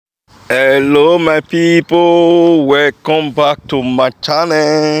Hello my people, welcome back to my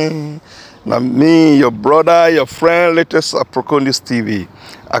channel. Now me, your brother, your friend, latest APROKO on this TV.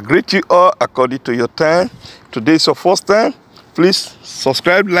 I greet you all according to your time. Today is your first time. Please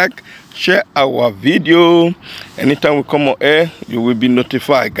subscribe, like, share our video. Anytime we come on air, you will be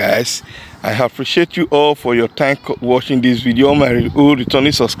notified, guys. I appreciate you all for your time watching this video. My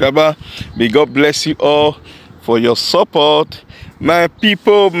returning subscriber, may God bless you all for your support. My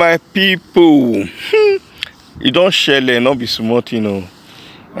people, you don't share it, not be smart, you know.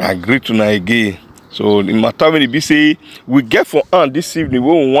 I agree to now again. So the matter when it be say we get for on this evening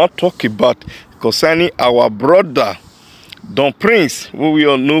what we want to talk about concerning our brother Don Prince, who we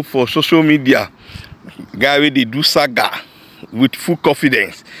all know for social media. Guy where they do saga with full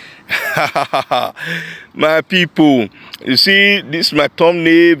confidence. My people, you see this is my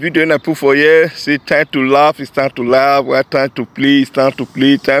thumbnail video and I put for here. Say time to laugh, it's time to laugh. Well, time to play, it's time to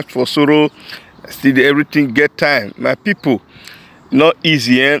play. Time for sorrow, still everything get time. My people, not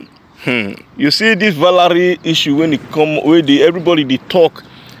easy, eh? You see this Valerie issue when it come, where everybody they talk,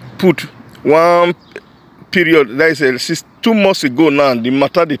 put one period. That is 2 months ago now. The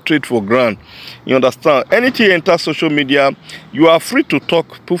matter they trade for grand. You understand? Anything enter social media, you are free to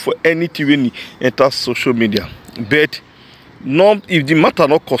talk. Put for anything when you enter social media. But not if the matter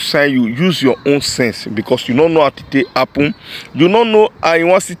not concern you, use your own sense because you don't know how it happen. You don't know how you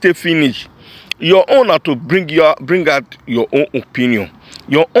want it to finish. Your own are to bring out your own opinion.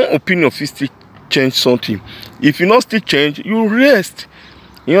 Your own opinion if still change something. If you not still change, you rest.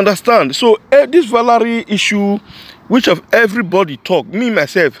 You understand? So this Valerie issue, which of everybody talk, me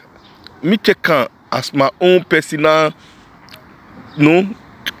myself, me take as my own personal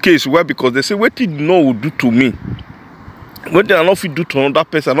case. Why? Because they say what did will do to me. What they are not fit do to another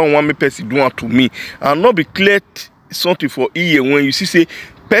person, I don't want me person do it to me. And not be clear something for year when you see say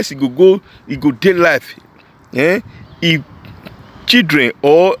person go day life. If children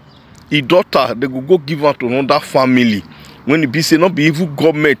or a daughter they go give out to another family. When it be say not be even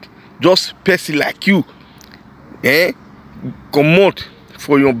government, just person like you, come out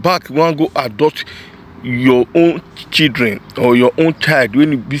for your back, want go adopt your own children or your own child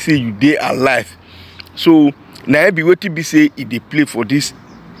when it be say you dey alive. So now be waiting be say they play for this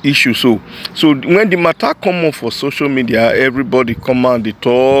issue. So when the matter come on for social media, everybody come out, they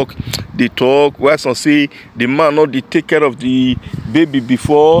talk. Why some say the man not they take care of the baby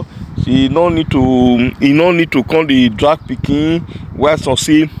before. He no need to come the drag picking. Why some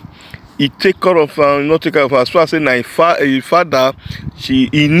say he take care of not take care of her. As far as say na a father,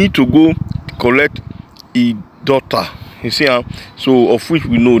 he need to go collect his daughter. You see, so of which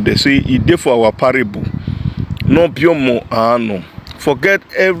we know they say he did for our parable. No biomo no. Forget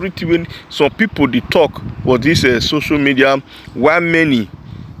everything when some people they talk for this social media. Why many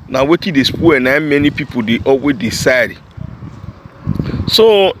now what they spoil and many people they always decide.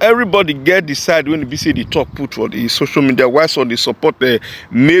 So everybody get decide when they say they talk put for the social media. Why some they support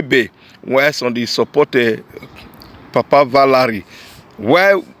maybe why some they support Papa Valerie.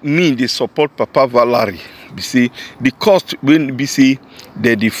 Why me they support Papa Valerie? Be say because when be say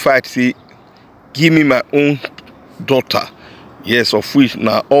they fight say give me my own daughter. Yes, of which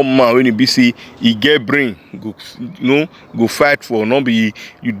now all man when you be say he get brain go fight for not be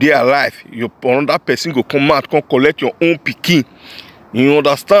you dey alive. Your another person go come out come collect your own pikin. You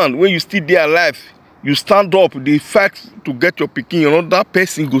understand? When you still there alive, you stand up, they fight to get your pikin. Another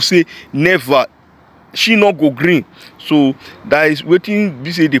person go say never. She not go green. So that is waiting.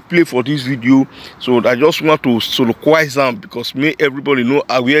 Be say they play for this video. So I just want to soliloquize them because make everybody know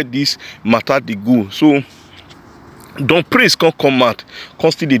where this matter they go. So Don Prince can come out,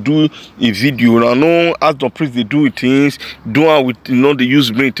 constantly they do a video. I know as Don Prince they do things, do with they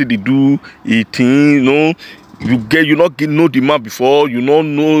use brain till they do a thing, you not know the man before, you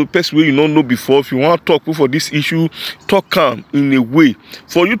don't know person way you don't know before. If you want to talk for this issue, talk calm in a way.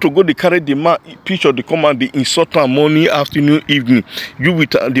 For you to go they carry the man picture, they come and they insult am morning, afternoon, evening. You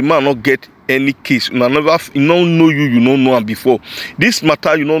with the man not get any case. You don't know you don't know him before. This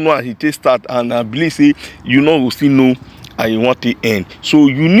matter you don't know how he start, and I believe say you will still know and you want to end. So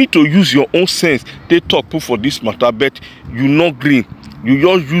you need to use your own sense. They talk for this matter, but you not green. You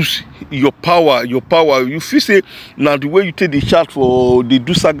just use your power. You feel say now the way you take the chat for the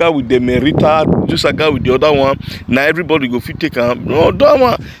do saga with the Merita, do saga with the other one. Now everybody go fit take no that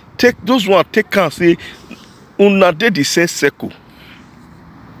one take those one take and say una dey the same circle.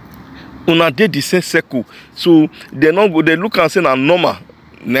 Una dey the same circle. So they not go they look and say na normal.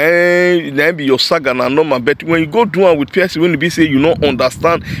 Now be your saga na normal. But when you go do one with person when you be say you don't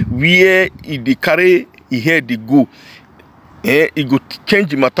understand where they carry he head they go. he go change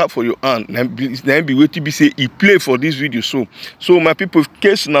the matter for your hand. Now be waiting be say he play for this video. So my people, in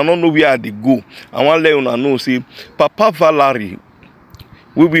case na not know where they go, I want let you know say Papa Valerie,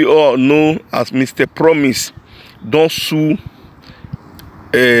 we all know as Mr. Promise, don't sue,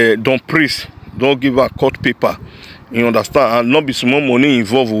 don't praise, don't give her court paper. You understand? And not be small money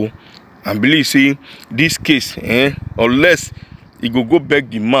involved. And believe say this case, unless he go beg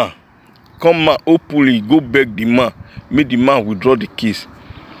the man, come man openly go beg the man, make the man withdraw the case.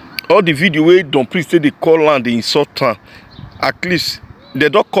 All the video where don't please say they call and they insult her, at least they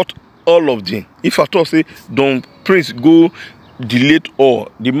don't cut all of them. If at all say don't prince go delete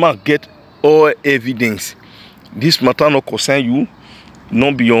all, the man get all evidence. This matter not concern you,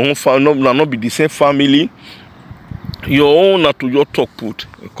 not be your own family, not be the same family. Your own na to your talk put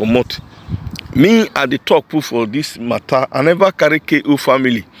come out. Me at the talk put for this matter. I never carry KO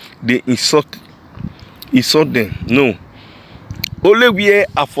family. They insult them. No. Only where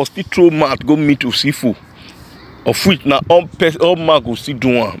I first throw mouth go meet to seafood. Of which now all man go see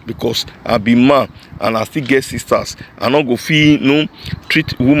do one because I be man and I still get sisters. I not go feel no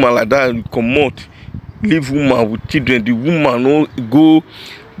treat woman like that. You come out, leave woman with children. The woman no go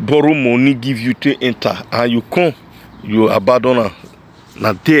borrow money give you to enter and you come. You abandon her.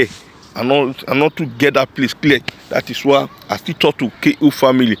 Now there, I not to get that place clear. That is why I still talk to KO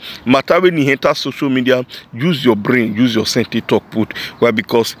family. Matter when you enter social media, use your brain, use your sense to talk put. Why?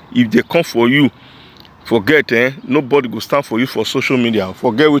 Because if they come for you, forget, nobody go stand for you for social media.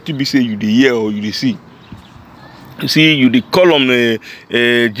 Forget what you be say you the hear or you the see. You see, you the call on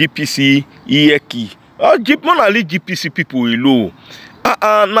GPC, EEKI. Only GPC people alone.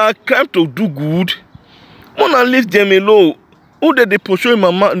 Now crime to do good. Wanna leave them alone. Who they pursue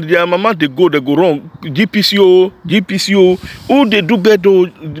mama, their mama they go wrong. GPCO. Who they do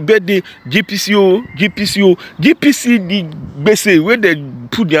birthday, GPCO. GPC the basic where they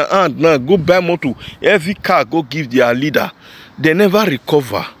put their hand now, go buy motor. Every car go give their leader. They never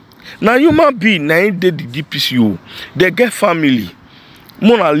recover. Now human being, now they the GPCO. They get family.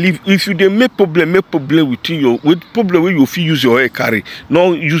 Mona live if you they make problem within your problem where you feel use your head carry.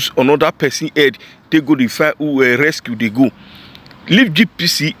 Not use another person head. They go to find who rescue they go. Leave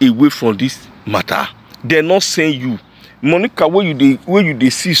GPC away from this matter. They're not saying you. Monica, where you they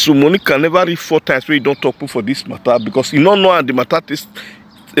see, so Monica never read 4 times where you don't talk for this matter because you don't know how the matter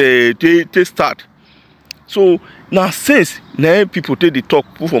they start. So now since now people take the talk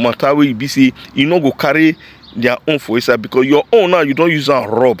for matter where you be say you not go carry their own for yourself because your own now you don't use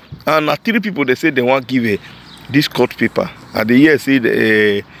and rob. And now 3 people they say they want give this court paper. And the year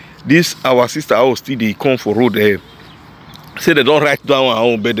say this our sister house still they come for road say they don't write down our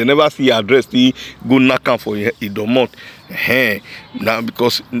own, but they never see address. They go knock on for a domot. Now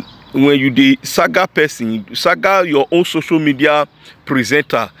because when you the saga person, saga your own social media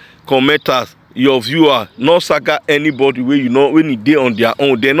presenter, commenters, your viewer, not saga anybody where you know when they on their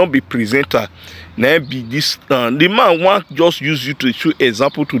own, they not be presenter. Now be this the man want just use you to show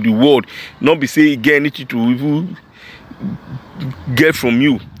example to the world, not be say get anything to even get from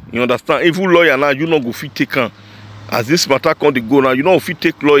you. You understand? If you lawyer now, you not go fit take on. As this matter come to go now, you know if you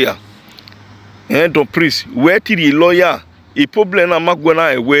take lawyer. Don't priest. Where till the lawyer a problem na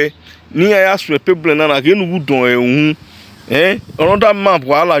magwana away. Ni I ask for a problem na again who don't another man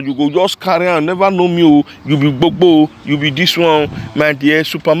voila you go just carry on, never know me. You be bobo, you be this one, my dear.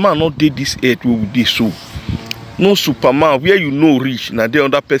 Superman not did this earth will be this so. No Superman where you know rich now the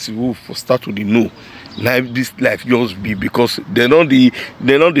other person who for start to the know. Now this life just be because they don't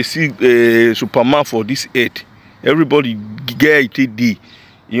see Superman for this earth. Everybody get it day.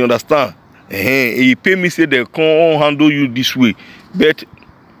 You understand? He pay me say they can't handle you this way, but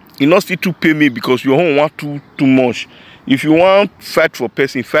you not still to pay me because you don't want too much. If you want fight for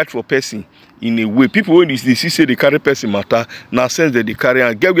person in a way. People when they see say they carry person matter, now sense that they carry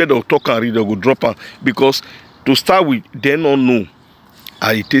and get where they'll talk and read, they'll go drop on because to start with they don't know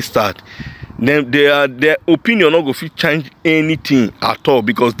how it start. Then their opinion not go fit change anything at all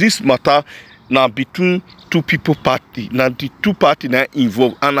because this matter now between 2 people party. Now the 2 party now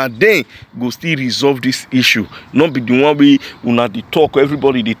involved and then go still resolve this issue. Not be the one way una the talk,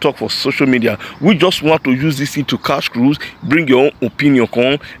 everybody they talk for social media. We just want to use this thing to cash cruise, bring your own opinion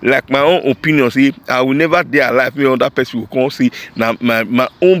come. Like my own opinion, say I will never dare alive me other person will come say now my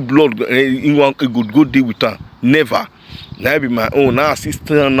own blood go deal with her. Never. Now be my own. Now I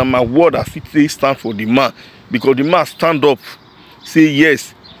sister and my word I say stand for the man. Because the man stand up, say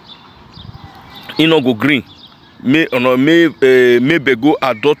yes. He no go green. May go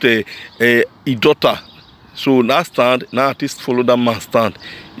adopt a daughter. So now stand, now artist follow that man stand.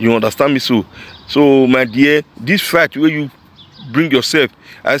 You understand me? So my dear, this fight where you bring yourself.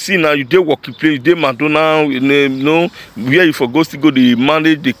 I see now you dey working place, you dey McDonald's, you know, where you for go still go dey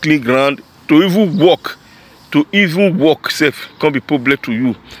manage the clean ground to even work self can't be problem to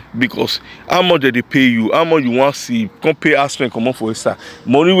you, because how much they pay you, how much you want see, can't pay us when come on for a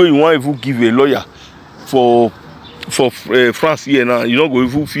money where you want even give a lawyer for France here now, you don't go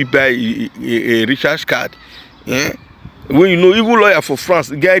even fee buy a recharge card. Yeah? When you know even lawyer for France,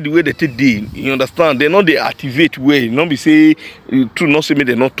 the guy the way they take deal, you understand? They not they activate way. Not be say true, not say me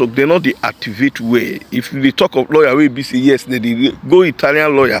they not talk. They not they activate way. If they talk of lawyer, we be say yes. They go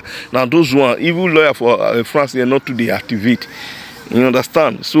Italian lawyer. Now those one even lawyer for France, they not to they activate. You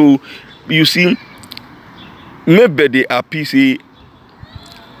understand? So you see, maybe they happy say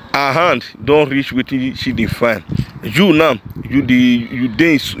her hand don't reach with she define. You now you dey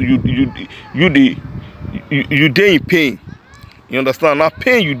in pain. You understand? Now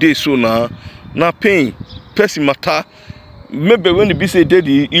pain you dey so now pain. Person matter. Maybe when they be say they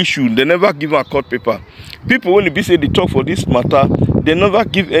the issue, they never give a court paper. People when they be say they talk for this matter, they never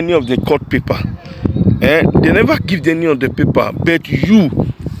give any of the court paper. They never give any of the paper. But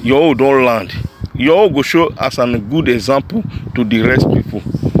your own don't land. Your own go show as a good example to the rest people.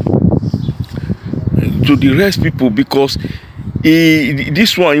 To the rest people, because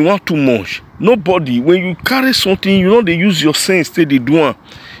this one you want too much. Nobody, when you carry something, you know they use your sense till they do one.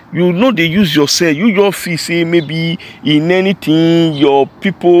 You know they use your sense. You your feel say maybe in anything your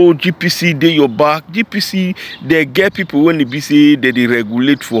people GPC they your back. GPC they get people when they be say they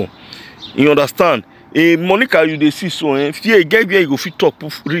regulate for. You understand? Monica, you they see so fear get where you go fit talk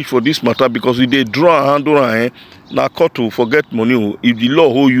reach for this matter, because if they draw a hand on now court to forget money. If the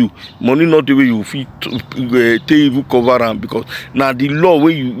law hold you, money not the way you fit take even cover them, because now the law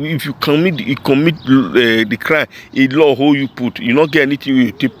where you if you commit the crime, a law hold you put. You not get anything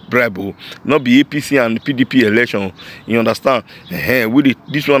you take bribe, not be APC and PDP election. You understand? With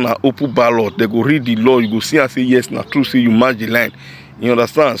this one are open ballot, they go read the law, you go see and say yes, now true, say you match the line. You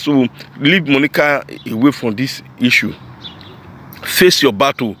understand? So leave Monica away from this issue. Face your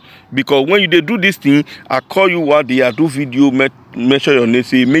battle. Because when you they do this thing, I call you what they are do video, measure your name,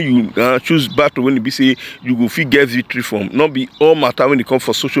 say may you choose battle when you be say you go fit get victory from. Not be all matter when it comes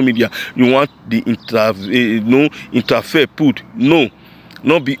for social media. You want the interfere put. No.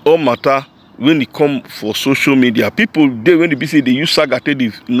 Not be all matter when it come for social media. People they when they be say they use saga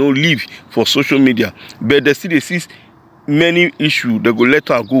they live for social media. But they still they see many issues, they go let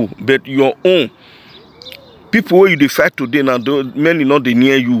her go. But your own people where you dey fight today now, many not they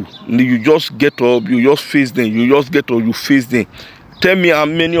near you. You just get up, you just face them, you just get up, you face them. Tell me how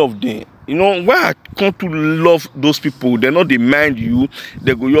many of them. You know why I come to love those people? They not they mind you.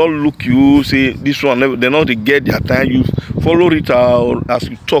 They go all look you, say this one. They not they get their time. You follow Rita, or as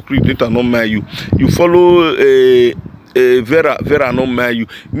you talk, Rita not mind you. You follow Vera not mind you.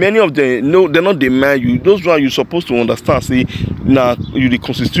 Many of them no, they're not they mind you. Those ones you supposed to understand. Say now you the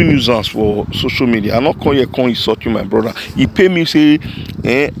constitute nuisance for social media. I'm not calling you come insult you, my brother. He pay me say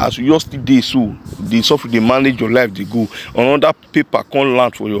as you just day so they suffer, they manage your life, they go another paper can't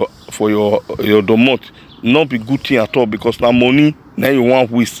land for your domot. Not be good thing at all, because now money now you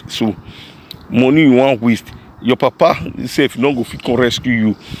want waste. So money you want waste. Your papa safe not go fit can rescue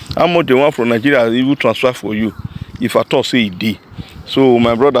you. How much they want from Nigeria they will transfer for you if I talk say it did. So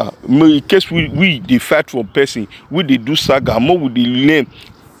my brother, in case we they fight for person, we they do saga, more with the learn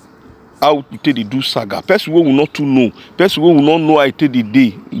how to take the do saga. Person will not to know. Person will not know how to take the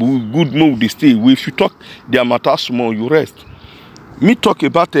day. We good know they stay. If you talk their matter small, you rest. Me talk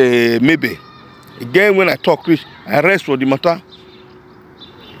about maybe again when I talk rich, I rest for the matter.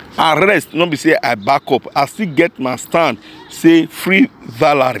 I rest, not be say I back up. I still get my stand. Say free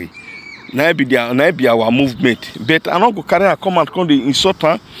Valerie. Now be our movement. But I not go carry her come and come the insult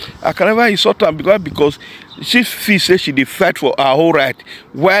her. I can never insult her because she feel say she dey fight for her whole right.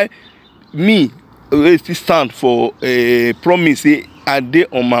 While me still stand for promise say I dey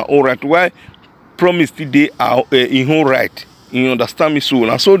on my own right. Why promise still dey in own right. You understand me? So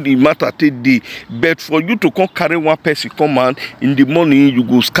and so the matter take day. But for you to come carry one person come and in the morning you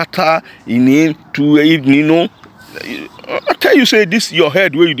go scatter in the to evening, you know. I tell you, say this your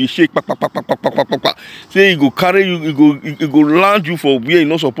head where you dey shake, say you go carry you, you go land you for where you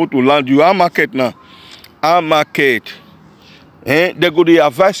not supposed to land you. Our market now, our market. They go they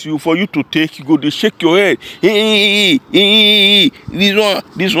advise you for you to take. You go they shake your head.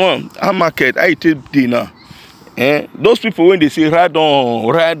 This one. Our market. I take dinner. Those people when they say ride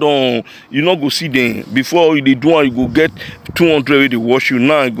on, you not go see them before they do one, you go get 200 where they wash you.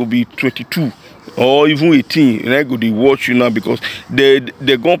 Now it go be 22. or even 18, and I go they watch you now because they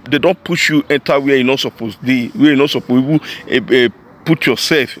don't push you enter where you're not supposed to, where you're not supposed to put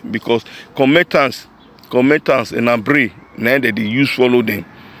yourself, because commentants and a brain now that they use follow them.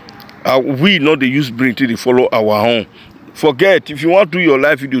 We not they use brain till they follow our own. Forget, if you want to do your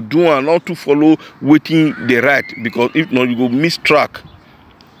life video, do and not to follow waiting the right, because if not you go miss track.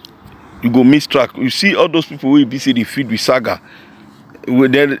 You see all those people who be say they feed with saga.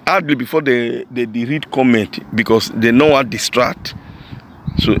 They hardly before they read comment because they know how distract.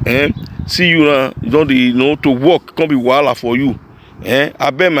 So see you now, you know to work can be wahala for you.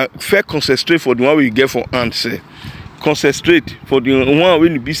 I bet my fair concentrate for the one we get for answer. Concentrate for the one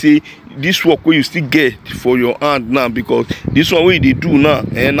when you be say this work where you still get for your hand now, because this one way they do now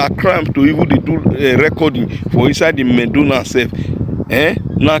and a crime to even they do recording for inside the Meduna self.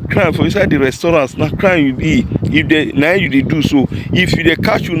 Now crime for inside the restaurants, now crime you be if they now you they do so. If they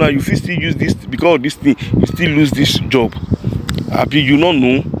catch you now, you still use this because of this thing, you still lose this job. Happy you don't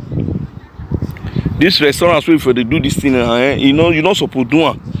know. This restaurants where for they do this thing, you know you're not supposed to do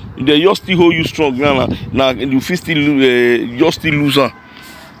it. They just still hold you strong now. Now you feel still just still loser.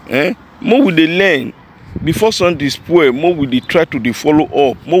 More will they learn before Sunday spoil. More will they try to they follow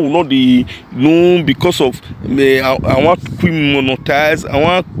up. More will not they know because of I want to monetize. I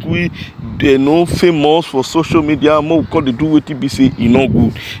want to famous for social media. More because they do what they say you know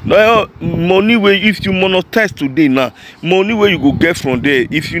good. Now money where if you monetize today now, money where you go get from there.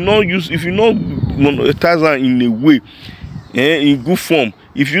 If you not monetize in a way, in good form.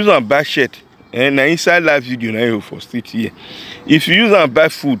 If you use and buy shirt, and inside live video, now you for state here. If you use and buy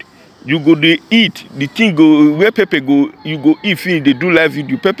food, you go they eat. The thing go where pepper go, you go eat. Finish they do live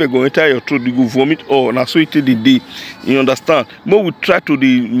video, pepper go enter your throat, you go vomit all. Now so it the day. You understand? But we try to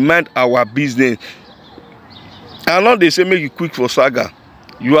mind our business. And now they say make it quick for saga.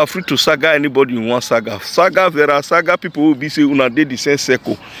 You are free to saga anybody you want saga. Saga vera saga people will be say una dey the same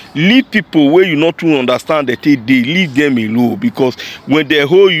circle. Leave people where you not to understand that they leave them alone, because when they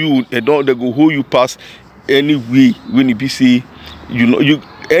hold you, they go hold you past any way when you be say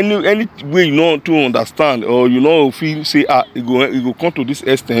any way you know to understand, or you know feel say it go come to this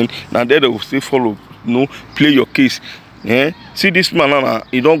extent, now they will say follow, play your case. See this man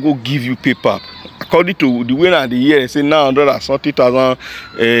he don't go give you paper. According to the way of the year, say now 130,000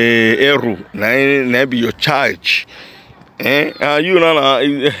 euro. Now be your charge. And you know,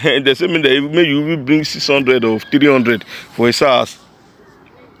 they say me that maybe you will bring 600 or 300 for his house.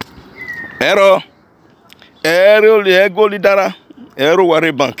 Ero le go lidara. Ero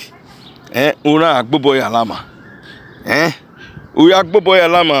ware bank. Una agbobo ya lama. Uya agbobo ya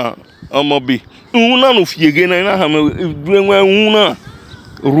lama omobi. Una no fiege na ina hame una.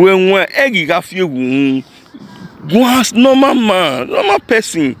 Ruenwa egi ga fie wu was normal man, normal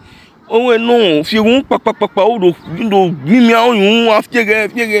person. Oh no, fie wu pa o do mimi a oyun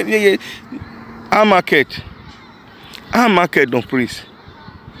afiege a market don't please.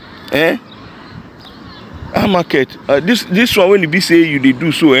 A market this one when you be say you they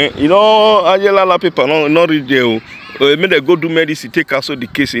do so you know ajela la paper not read there. May they go do medicine take also the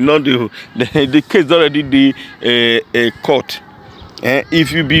case, you know the case already the court.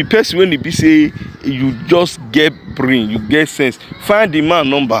 If you be person when you be say you just get brain, you get sense, find the man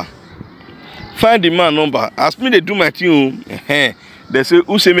number. As me they do my thing, they say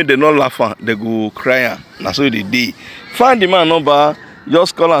who say me they not laugh, they go cry. That's so they do. Find the man number,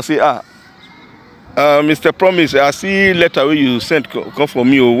 just call and say Mr. Promise, I see letter where you sent come for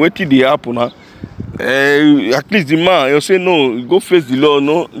me. Or wait till the happen now. At least the man you say no, go face the law.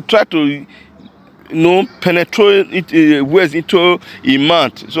 No, try to penetrate it words into a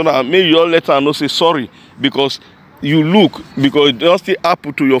man, so that maybe your letter no say sorry, because you look, because it don't still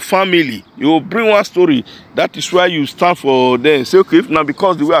happen to your family. You will bring one story. That is why you stand for them. Say okay, if now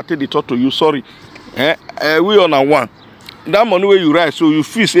because the way I tell the talk to you, sorry. We on a one. That money where you write, so you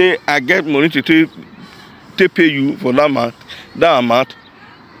feel say I get money to pay you for that amount.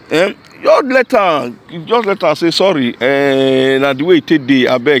 Just let her say sorry. Now the way it take the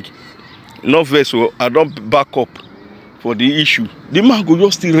I beg. No vessel, I don't back up for the issue. The man go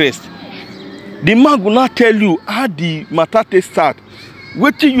just still rest. The man will not tell you how the matter start.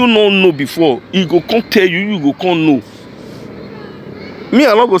 What you don't know before, he go come tell you, you go come know. Me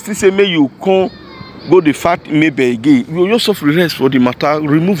I not go still say may you come go the fat maybe again. You just suffer rest for the matter,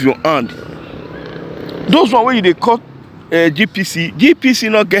 remove your hand. Those one where they cut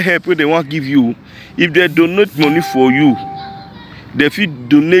GPC not get help when they want give you. If they donate money for you, they fit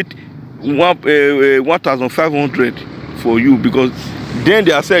donate 1,500 for you, because then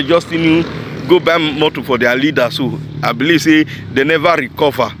they are said just go buy motor for their leader. So I believe say they never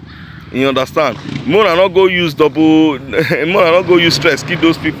recover. You understand? More not go use double, more not go use stress, keep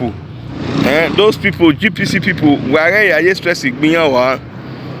those people. Those people, GPC people, where you stress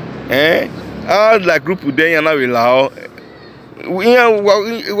I like group with them and allow. We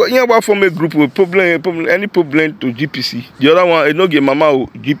form a group with problem, any problem to GPC. The other one, no get mama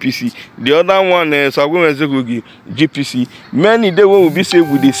GPC. The other one, GPC. Many they will be say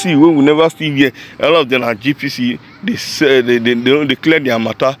with the sea, we will never see here. A lot of them are GPC. They say they clear their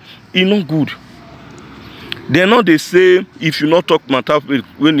matter. It's not good. They know they say if you not talk matter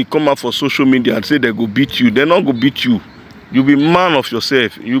when you come out for social media and say they go beat you, they not go beat you. You be man of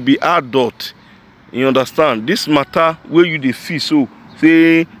yourself. You be adult. You understand? This matter where you dey feel so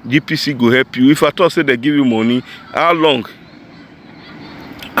say GPC go help you. If I thought say they give you money, how long?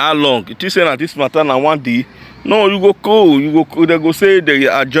 How long? It is saying that this matter now one day. No, you go call. You go. They go say they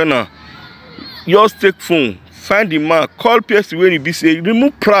are journal. Just take phone. Find the man. Call person when he be say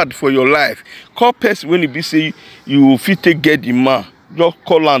remove pride for your life. Call person when he be say you fit take get the man. Just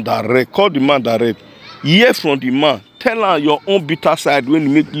call him direct. Call the man direct. Hear from the man. Tell her your own bitter side when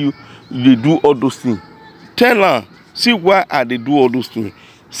he make you. They do all those things. Tell her, see why they do all those things.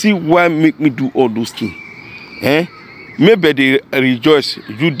 See why make me do all those things. Maybe they rejoice,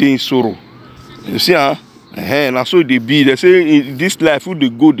 you dey in sorrow. You see, and so they be. They say in this life, who they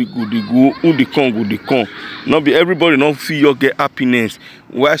go, who they come, they come. Not be everybody not feel you get happiness.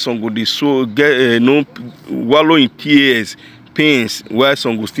 Why some go they so get no wallow in tears, pains. Why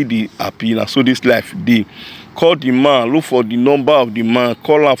some go still be happy. And so this life they. Call the man, look for the number of the man,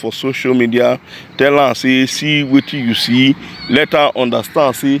 call her for social media, tell her, say, see what you see, let her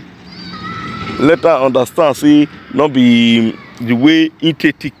understand, say, not be the way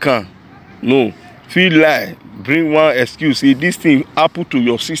it can. No, feel like, bring one excuse, say, this thing happened to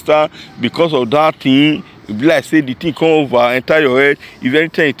your sister because of that thing, be like, say, the thing come over, enter your head, if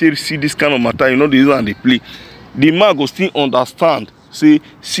anytime you see this kind of matter, you know the reason they play. The man go still understand. Say,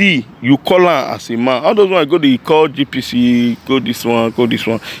 see, you call her as a man. How does one go to call GPC, go this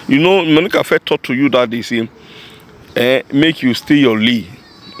one? You know, Monica Fair talk to you that they say, make you stay your lane.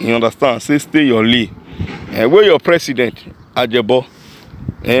 You understand? Say, stay your lane. Where your president, Ajabo,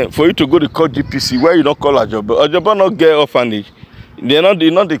 for you to go to call GPC, where you don't call Ajabo. Ajabo not get orphanage. They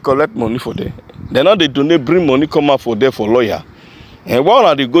not they collect money for them. They not they donate, bring money, come out for them for lawyer. And why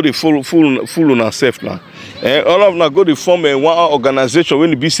not they go to full on herself now? All of them go to form one organization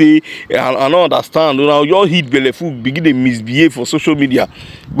when they be say, I don't understand. Now your heat belly food begin to misbehave for social media.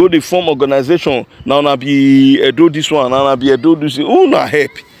 Go to form organization now na be do this one, now na be do this. Oh na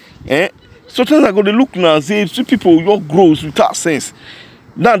help. Sometimes I go to look now and say, see people your grows without sense.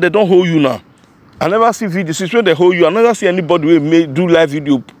 Now they don't hold you now. I never see videos. Since when they hold you, I never see anybody who do live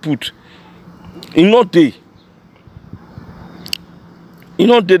video put. In not day. You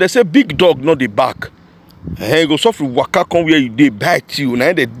know, they say big dog, not the back. Hey, go suffer waka come where you they bite you,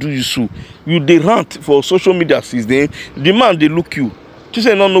 now they do you so. You they rant for social media since then. The man they look you. Just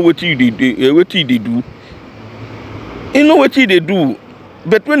say not know what you they do. You know what they do.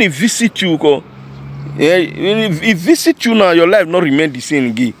 But when he visit you, when he visit you now, your life not remain the same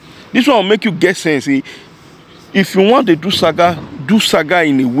again. This one will make you get sense. If you want to do saga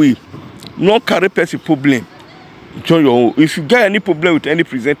in a way, not carry person problem. Join your own. If you get any problem with any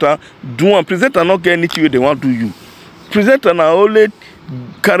presenter, do one. Presenter not get anything they want to do you. Presenter now only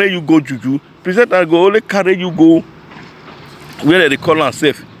carry you go juju. Presenter go only carry you go where they call and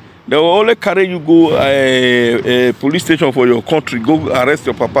safe. They will only carry you go police station for your country. Go arrest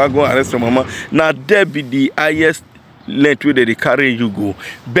your papa, go arrest your mama. Now there be the highest length where they carry you go.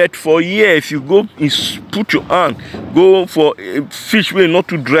 But for here, if you go put your hand, go for fish way not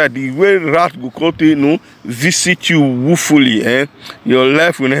too dry, the way rat go come to visit you woefully, your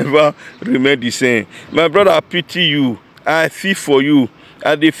life will never remain the same. My brother, I pity you. I feel for you.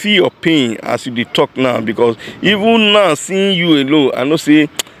 I dey feel your pain as you dey talk now, because even now seeing you alone, I know say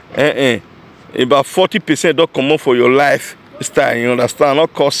about 40% don't come up for your life style, you understand?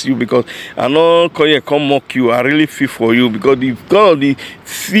 Not curse you because I know come mock you. I really feel for you because the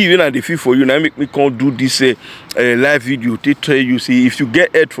feel when I feel for you now make me come do this live video to tell you, see, if you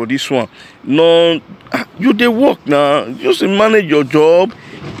get head for this one, no, you dey work now. Just manage your job.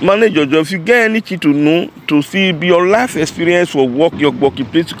 If you get anything to know, to see your life experience for work, your working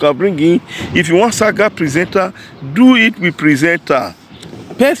place, you can bring in. If you want saga presenter, do it with presenter.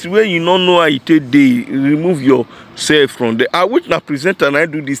 Best way you don't know how you take day, remove yourself from there. I wish na presenter and I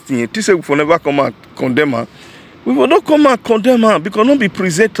do this thing. This say we will never come and condemn her. We will not come and condemn her because not be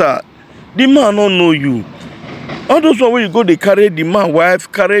presenter. The man don't know you. All those one where you go, they carry the man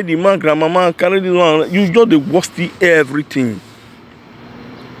wife, carry the man grandmama, carry the one. You just the worst everything.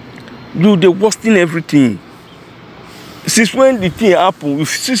 You dey worsen everything. Since when the thing happen, if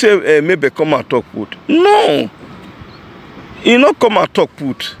she say maybe come and talk put. No. He not come and talk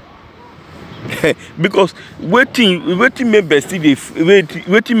put. Because waiting maybe still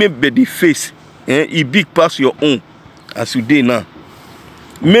waiting maybe the face. He big pass your own as you dey now.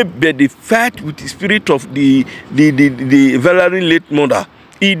 Maybe the fight with the spirit of the Valerie late mother.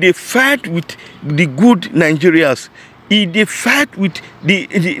 He dey fight with the good Nigerians. He dey fight with the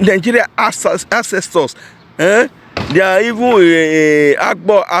Nigerian ancestors. They are even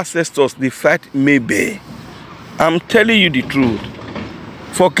Akbar ancestors. They fight maybe. I'm telling you the truth.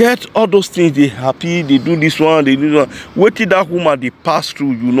 Forget all those things. They happy. They do this one. They do that. Wait till that woman they pass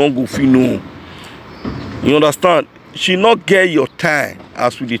through. You not go feel no. You understand? She not get your time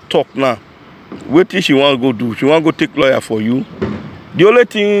as we dey talk now. Wait till she want to go do. She want to go take lawyer for you. The only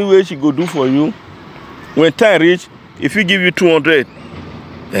thing where she go do for you, when time reach, if he give you 200,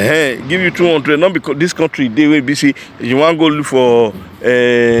 give you 200. Not because this country they will be see. You want to go look for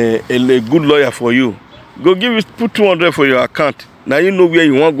a good lawyer for you. Go give you put 200 for your account. Now you know where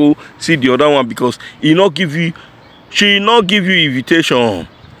you want to go see the other one because he not give you. She not give you invitation.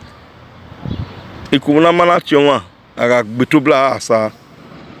 EkwuemeLady.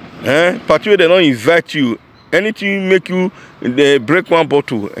 Party they don't invite you. Anything make you break one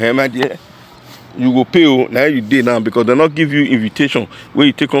bottle, my dear, you go pay. Now you did now because they not give you invitation where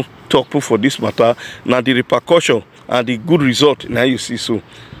you take on talk for this matter. Now the repercussion and the good result now you see so.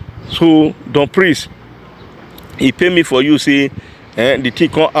 So don't praise. He pay me for you say the thing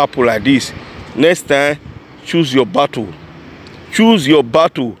can't happen like this. Next time choose your battle. Choose your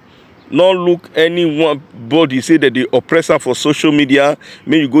battle. Not look anyone body say that the oppressor for social media.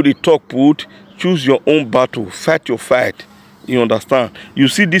 May you go to talk put. Choose your own battle. Fight your fight. You understand? You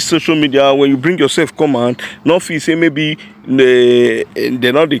see this social media when you bring yourself command. Not feel say maybe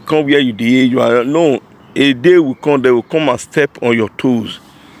they not they come where you dey. You are no. A day will come. They will come and step on your toes.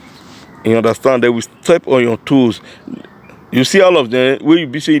 You understand? They will step on your toes. You see all of them where you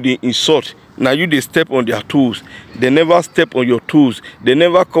be saying they insult. Now you they step on their toes. They never step on your toes. They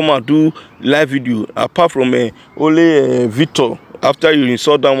never come and do live video. Apart from only Victor. After you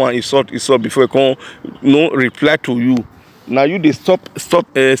insult that one, insult before you come reply to you. Now you they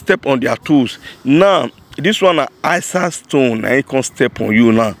step on their toes. Now this one a ice stone. Now you can't step on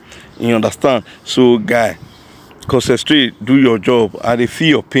you now. You understand? So guy, concentrate, do your job, and they feel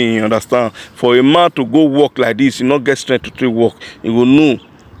your pain. You understand? For a man to go work like this, you not get strength to take work. You will know,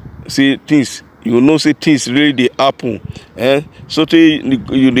 see things. You will know say things really they happen. So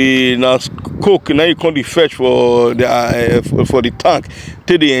you now cook. Now you can't fetch for the tank.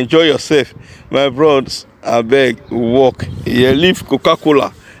 Till they enjoy yourself, my brothers. I beg work. Yeah, leave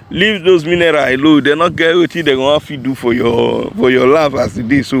Coca-Cola. Leave those minerals alone. They not get what they gonna have to do for your life as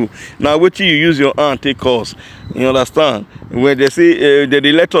it is. So now what you use your hand take course. You understand? When they say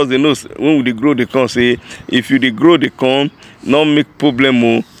they let us they know when they grow they come say if you they grow they come not make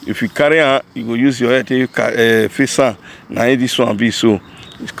problem. If you carry on, you go use your head to face on. Now this one be so.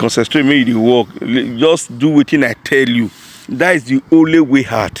 Concentrate make the work. Just do what I tell you. That is the only way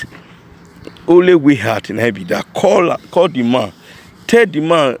hard. Only way hard in heavy that call the man. Tell the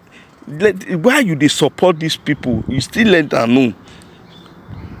man why you they support these people. You still let them know.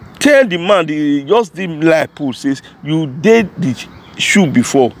 Tell the man just the like Paul says you did the shoe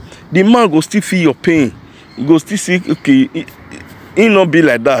before. The man go still feel your pain. He go still say okay, it not be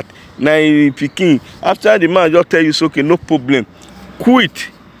like that. Now he picking after the man just tell you it's okay, no problem. Quit.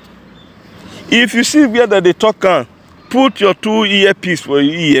 If you see where that they talk on, put your 2 earpiece for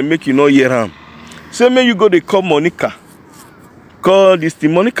your ear, make you not hear him. Say may you go they call Monica. Call this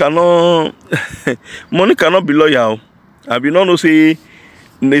thing. Monica no Monica not be lawyer. I be not know say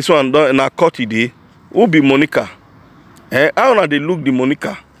this one na court today. Who be Monica? How na they look the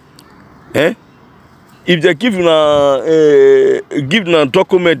Monica? If they give na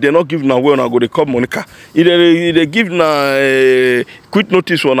document, they not give na well, na go they call Monica. If they give na quit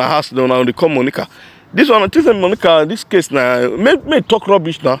notice on a house, they now they call Monica. This one, this Monica, this case now may talk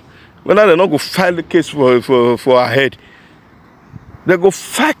rubbish now. Whether they not go file the case for her head. They go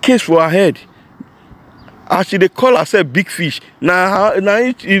file case for her head. Actually, they call herself big fish. Now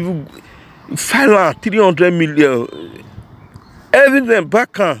if you file 300 million. Everything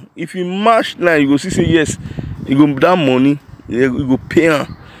back on. If you match now, you go see say yes, you go that money, you go pay her.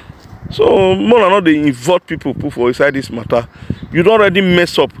 So more than not they involve people for inside this matter. You don't already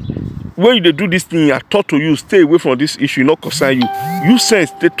mess up. When they do this thing, I talk to you, stay away from this issue, not concern you. You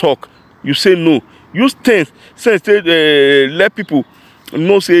sense they talk, you say no. You sense let people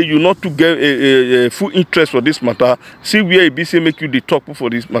know say you not to get a full interest for this matter. See where it be say make you the talk for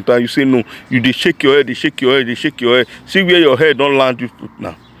this matter. You say no. You they shake your head, they shake your head, they shake your head. See where your head don't land you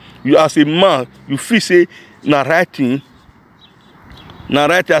now. You as a man, you feel say na writing. Now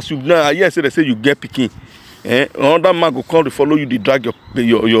right as you now, yes, they say you get picking. Another man go come to follow you, they drag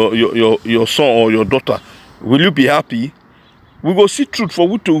your son or your daughter. Will you be happy? We go see truth for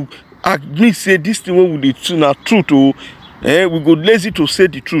we to admit say this thing when we do na truth. Oh, we go lazy to say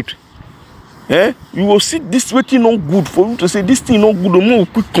the truth. You will see this thing not good for you to say this thing not good. The more we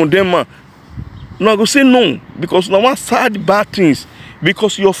quick condemn man. Now I go say no because now one sad bad things.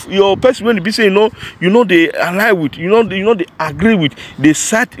 Because your person when they be saying no, they align with, they agree with, they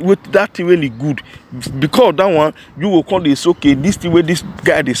side with that thing when it's good. Because that one you will call this okay, this thing where this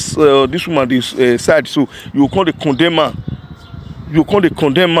guy this woman this side, so you will call the condemn man. You call the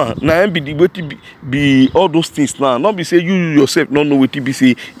condemn man. Now be the way to be all those things now. Not be say you yourself don't know what to be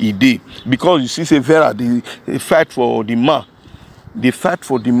say he did. Because you see say Vera they fight for the man. They fight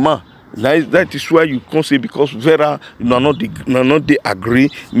for the man. That is why you can't say because Vera not they agree.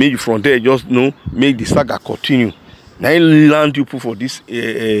 Maybe from there just make the saga continue. Now I land you for this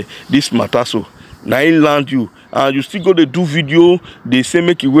this matter so. Now I land you and you still go to do video. They say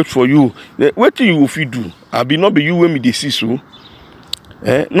make it wait for you. What do you if you do? I be not be you when me they see so.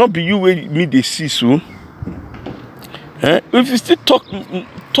 Not be you when me they see so. If you still talk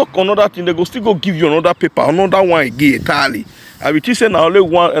another thing, they go still go give you another paper, another one again entirely. I will say now only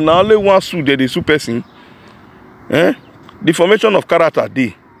one suit the sue person. The formation of character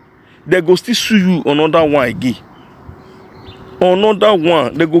they go still sue you another one again. Another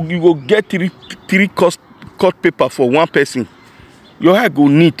one, you go get three court paper for one person. Your hair go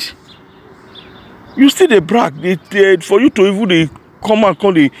neat. You still the brag. For you to even they come and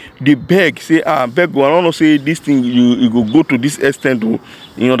call the beg, say beg, I don't know say this thing you go to this extent.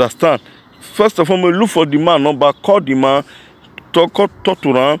 You understand? First of all, look for the man number, call the man. Talk to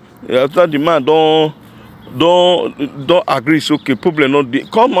him. After the man don't agree, it's okay. Problem not.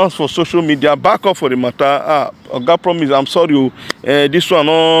 Come out for social media, back up for the matter. God promise. I'm sorry. This one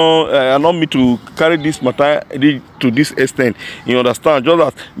I not me to carry this matter to this extent. You understand?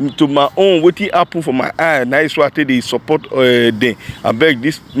 Just as to my own, what it happen for my eye. Nice why I tell they support them. I beg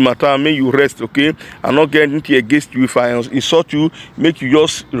this matter. Make you rest, okay? I'm not getting against you. If I insult you, make you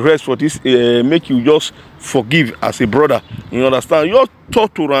just rest for this. Make you just forgive as a brother. You understand? You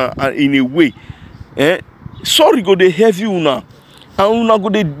talk to her in a way. Sorry go they have you now. And una go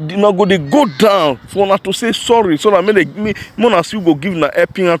they go down for una to say sorry. So that me as you go give na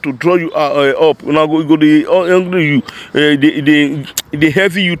helping hand to draw you up. Una go they angry you. They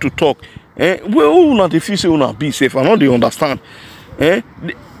heavy you to talk. Well una they feel say una be safe. I know they understand.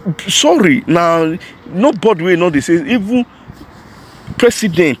 Sorry now nobody will know they say even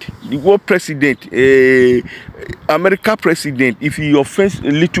president, the world president, America president, if he offends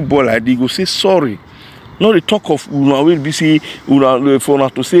a little boy like that, he go say sorry. Not the talk of una will be say una for una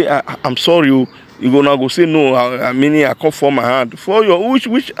to say I'm sorry. You gonna go say no. I mean I come for my hand. For your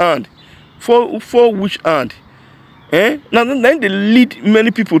which hand? For which hand? Now then they lead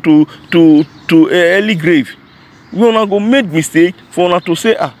many people to early grave. We wanna go make mistake for una to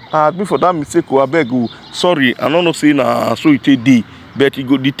say I been for that mistake. I beg you sorry. I don't know say na so it dey. But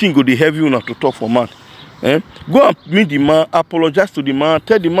the thing go the heavy una to talk for man. Go and meet the man, apologize to the man,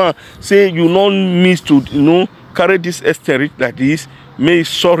 tell the man, say you don't miss to carry this extent like this, may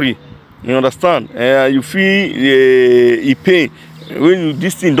sorry. You understand? You feel pain when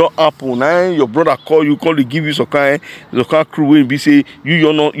this thing don't happen. Now your brother call you to give you some kind crew when be say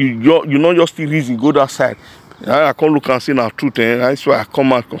you not just still reason go that side. I can't look and say now truth. That's why I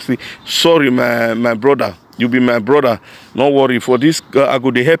come out and say sorry, my brother. You be my brother. Don't worry. For this, I go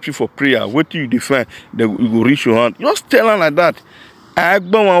to help you for prayer. Wait till you define, then you go reach your hand. Just tell her like that.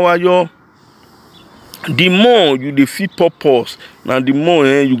 The more you defeat purpose, now the more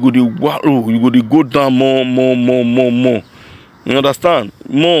you go to wallow, you go to go down more. You understand?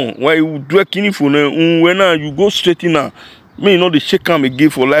 More. Why you do a kidney for when you go straight in now. Me they check am again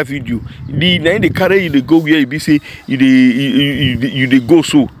for live video. They carry you, they go where you be say you go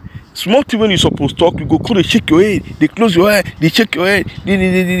so. Small thing when you supposed to talk, you go they shake your head, they close your eye, they shake your head.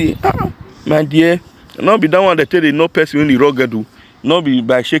 My dear, not be that one that tell they no person when he rugged do, not be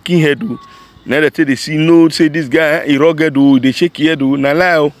by shaking head do. Now they tell they see no say this guy he rugged do, they shake head do. Now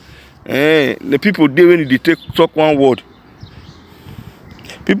lie, the people they when they talk one word.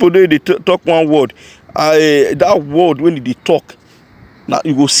 People they talk one word. That word when they talk, now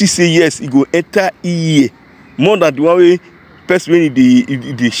you go see say yes, it go enter ear more than the one way person when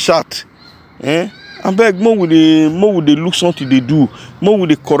they shout. I beg more with the look something they do, more with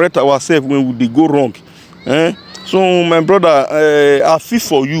the correct ourselves when they go wrong. So my brother, I feel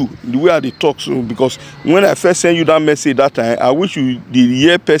for you the way I talk, so because when I first send you that message that time, I wish you the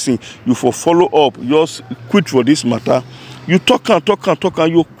year person you for follow up, just quit for this matter. You talk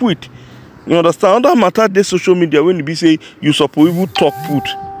and you quit. You understand? That matter this social media when you be say you suppose even talk put.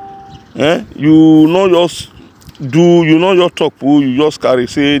 You know just do, you know your talk put, you just carry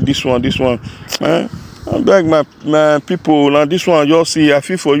say this one. I beg my people, now this one just see, I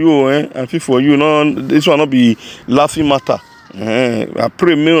feel for you, I feel for you. No, this one not be laughing matter. I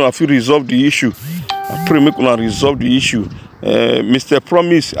pray me I feel resolve the issue. I pray me una resolve the issue. Mr.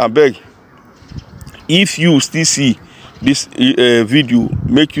 Promise, I beg, if you still see this video,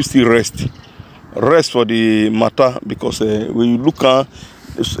 make you still rest for the matter, because when you look at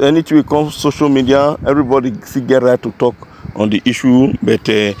anything we come social media, everybody still get right to talk on the issue, but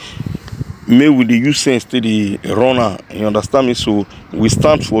may we the use sense to the runner, you understand me? So we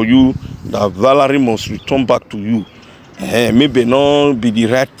stand for you that Valerie must return back to you. Maybe not be the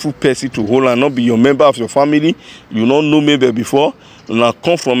rightful person to hold and not be your member of your family. You don't know maybe before. Now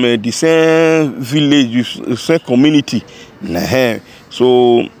come from the same village, the same community.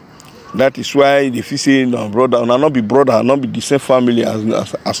 So that is why if you say no brother, not be brother, not be the same family as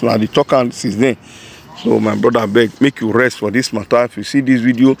now the talk since then. So my brother, beg, make you rest for this matter. If you see this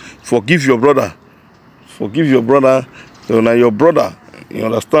video, forgive your brother. Forgive your brother. So now your brother, you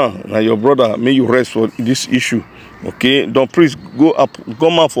understand? Now your brother, may you rest for this issue. Okay? Don't please go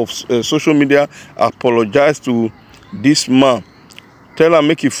out of social media, apologize to this man. Tell him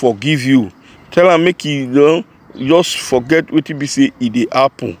make he forgive you. Tell him make he just forget what he be say it dey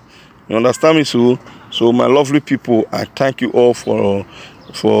happen. You understand me? So my lovely people, I thank you all for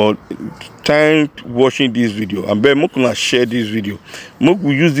time watching this video. And ben make una share this video. Make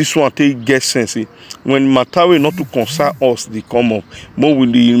we use this one to get sense. When matter will not to concern us, they come up. More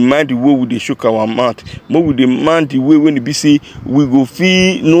we mind the way we they shook our mouth. More we demand the way when be say we go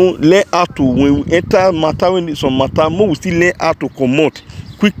feel learn how to when we enter matter when some matter. More we still learn how to come out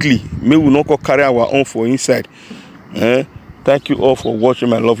quickly. May we not go carry our own for inside. Thank you all for watching,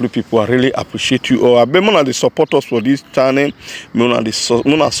 my lovely people. I really appreciate you all. I beg you to support us for this channel. You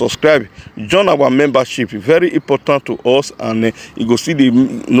subscribe, join our membership. Very important to us, and you go see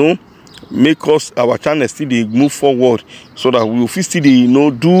the make us our channel still they move forward, so that we will still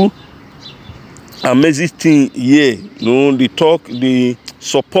do amazing thing here. They talk, they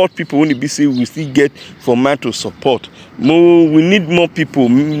support people when be say we still get for man to support. More, we need more people,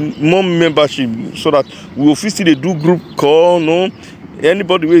 more membership, so that we will still they do group call.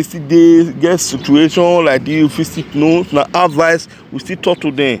 Anybody will still they get situation like this, we still now advice, we still talk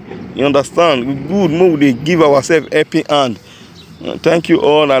to them. You understand? Good, more they give ourselves happy hand. Thank you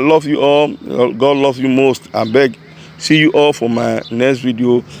all. I love you all. God loves you most. I beg. See you all for my next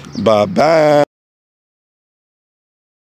video. Bye bye.